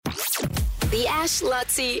The Ash,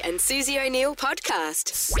 Lutzi and Susie O'Neill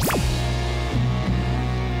podcast.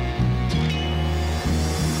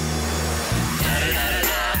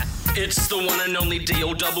 It's the one and only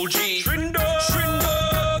D-O-double-G. Shrinder.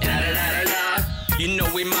 You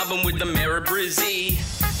know we mobbing with the Mara Brizzy.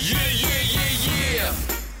 Yeah.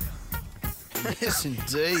 Yes,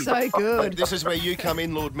 indeed. So good. This is where you come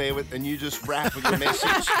in, Lord Mayor, and you just rap with your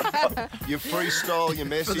message. You freestyle your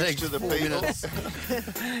message to the people.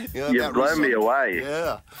 You've blown me away.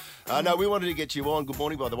 Yeah. No, we wanted to get you on. Good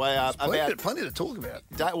morning, by the way. Plenty to talk about.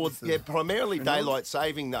 Primarily daylight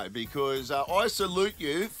saving, though, because I salute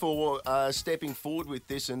you for stepping forward with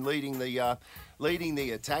this and leading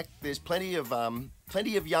the attack. There's plenty of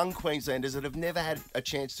young Queenslanders that have never had a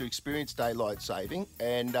chance to experience daylight saving,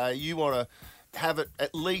 and you want to have it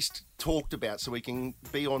at least talked about so we can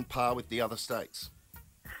be on par with the other states.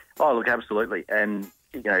 Oh, look, absolutely. And,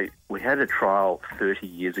 we had a trial 30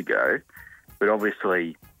 years ago, but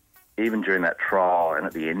obviously even during that trial and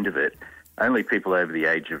at the end of it, only people over the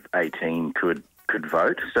age of 18 could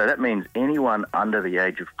vote. So that means anyone under the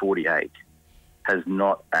age of 48 has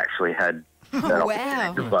not actually had an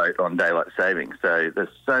opportunity to vote on daylight saving. So there's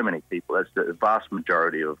so many people. That's the vast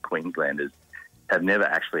majority of Queenslanders have never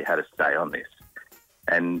actually had a say on this.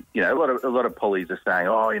 And, a lot of pollies are saying,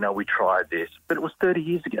 we tried this, but it was 30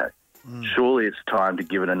 years ago. Surely it's time to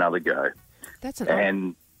give it another go.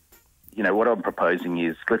 And what I'm proposing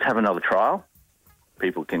is let's have another trial.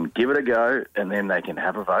 People can give it a go and then they can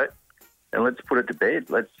have a vote. And let's put it to bed.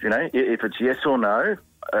 Let's, if it's yes or no,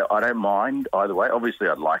 I don't mind either way. Obviously,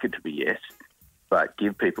 I'd like it to be yes, but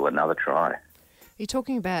give people another try. You're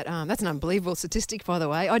talking about, that's an unbelievable statistic, by the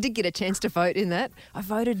way. I did get a chance to vote in that. I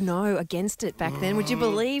voted no against it back then. Would you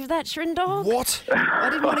believe that, Shrindog? What?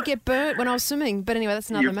 I didn't want to get burnt when I was swimming. But anyway,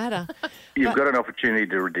 that's another matter. You've got an opportunity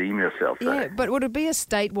to redeem yourself, though. Yeah, but would it be a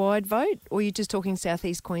statewide vote, or are you just talking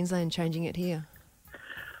southeast Queensland, changing it here?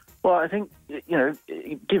 Well, I think,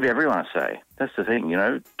 give everyone a say. That's the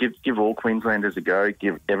thing, Give all Queenslanders a go.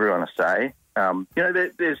 Give everyone a say.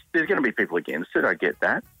 There's going to be people against it. I get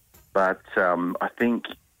that. But I think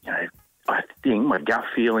my gut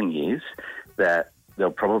feeling is that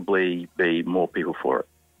there'll probably be more people for it.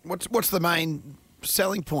 What's the main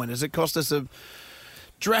selling point? Does it cost us a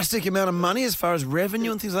drastic amount of money as far as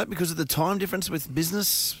revenue and things like that because of the time difference with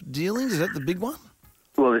business dealings? Is that the big one?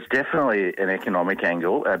 Well, there's definitely an economic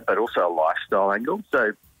angle, but also a lifestyle angle.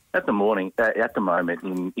 So at the moment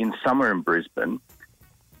in summer in Brisbane,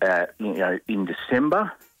 in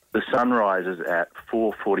December, the sun rises at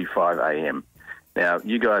 4:45 a.m. Now,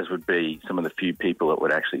 you guys would be some of the few people that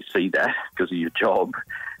would actually see that because of your job,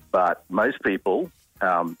 but most people,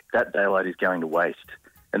 that daylight is going to waste.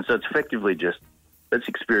 And so it's effectively just, let's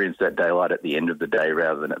experience that daylight at the end of the day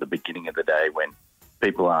rather than at the beginning of the day when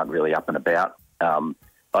people aren't really up and about.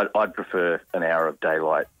 I'd prefer an hour of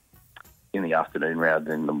daylight in the afternoon rather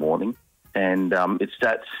than in the morning. And it's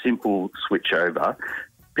that simple switch over.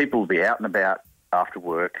 People will be out and about after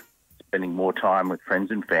work, spending more time with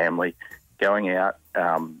friends and family, going out,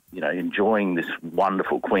 enjoying this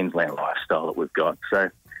wonderful Queensland lifestyle that we've got. So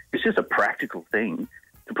it's just a practical thing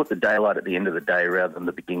to put the daylight at the end of the day rather than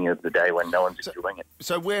the beginning of the day when no one's enjoying it.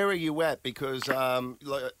 So where are you at? Because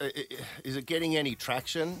is it getting any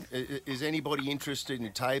traction? Is anybody interested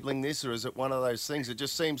in tabling this, or is it one of those things? It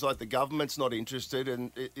just seems like the government's not interested,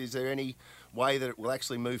 and is there any way that it will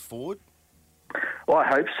actually move forward? Well, I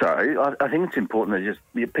hope so. I think it's important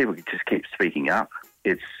that people just keep speaking up.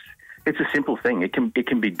 It's a simple thing. It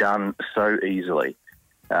can be done so easily.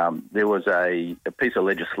 There was a piece of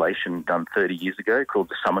legislation done 30 years ago called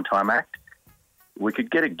the Summertime Act. We could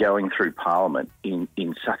get it going through Parliament in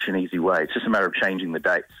such an easy way. It's just a matter of changing the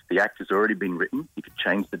dates. The Act has already been written. You could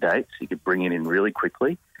change the dates. You could bring it in really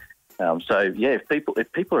quickly. If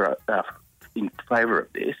people are in favour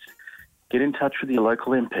of this, get in touch with your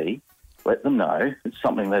local MP. Let them know it's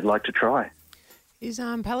something they'd like to try. Is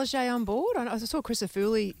Palaszczuk on board? I saw Chris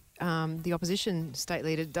Afuli, the opposition state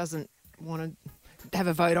leader, doesn't want to have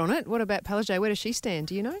a vote on it. What about Palaszczuk? Where does she stand?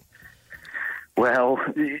 Do you know? Well,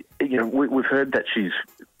 we've heard that she's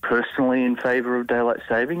personally in favour of daylight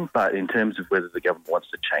saving, but in terms of whether the government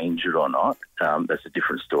wants to change it or not, that's a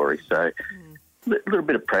different story. So a little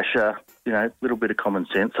bit of pressure, a little bit of common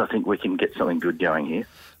sense. I think we can get something good going here.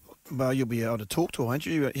 Well, you'll be able to talk to her, won't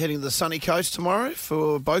you? You're heading to the sunny coast tomorrow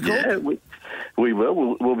for Bocor? Yeah, we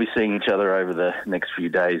will. We'll be seeing each other over the next few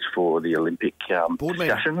days for the Olympic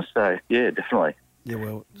discussions. So, yeah, definitely. Yeah,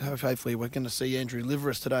 well, hopefully we're going to see Andrew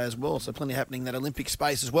Liveris today as well. So plenty happening in that Olympic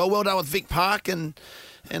space as well. Well done with Vic Park and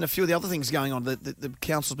a few of the other things going on. The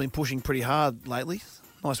council's been pushing pretty hard lately.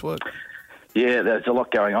 Nice work. Yeah, there's a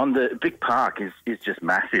lot going on. The Vic Park is just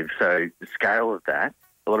massive. So the scale of that,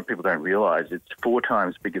 a lot of people don't realise it's 4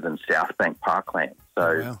 times bigger than South Bank Parkland.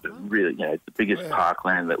 So really, it's the biggest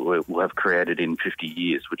parkland that we'll have created in 50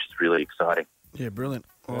 years, which is really exciting. Yeah, brilliant.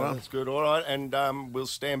 All right. That's good. All right, and we'll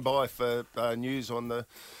stand by for news on the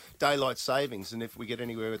daylight savings and if we get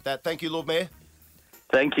anywhere with that. Thank you, Lord Mayor.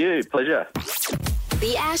 Thank you. Pleasure.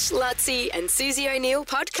 The Ash, Lutzi and Susie O'Neill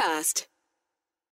podcast.